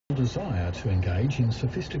desire to engage in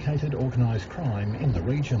sophisticated organised crime in the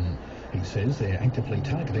region. He says they're actively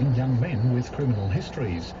targeting young men with criminal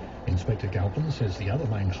histories. Inspector Galpin says the other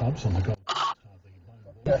main clubs on the Gold Coast are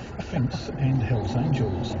the Lone Wolf, Finks and Hells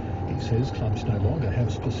Angels. He says clubs no longer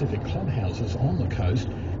have specific clubhouses on the coast.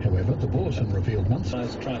 However, the bulletin revealed months ago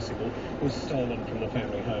his tricycle was stolen from the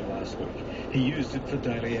family home last week. He used it for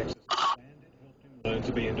daily exercise and it helped him learn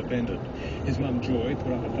to be independent. His mum Joy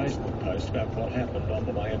put up a Facebook post about what happened on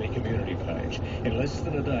the Miami community page. In less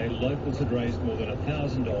than a day, locals had raised more than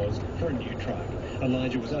 $1,000 for a new truck.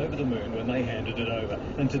 Elijah was over the moon when they handed it over,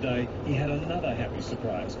 and today he had another happy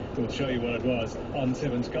surprise. We'll show you what it was on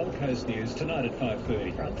 7's Gold Coast News tonight at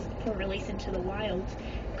 5:30. Frogs for release into the wild.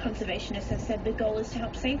 Conservationists have said the goal is to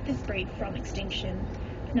help save this breed from extinction.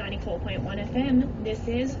 94.1 FM, this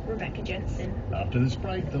is Rebecca Jensen. After this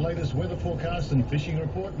break, the latest weather forecast and fishing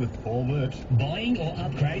report with Paul Burt. Buying or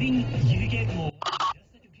upgrading, you get more.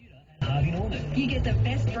 Just the computer at Harvey Norman. You get the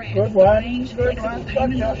best brands, Good one. range, Good flexible one.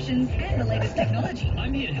 payment options, and the latest technology.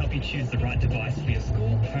 I'm here to help you choose the right device for your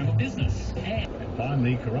school, home or business. And Find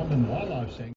the Currumbin Wildlife Sanctuary.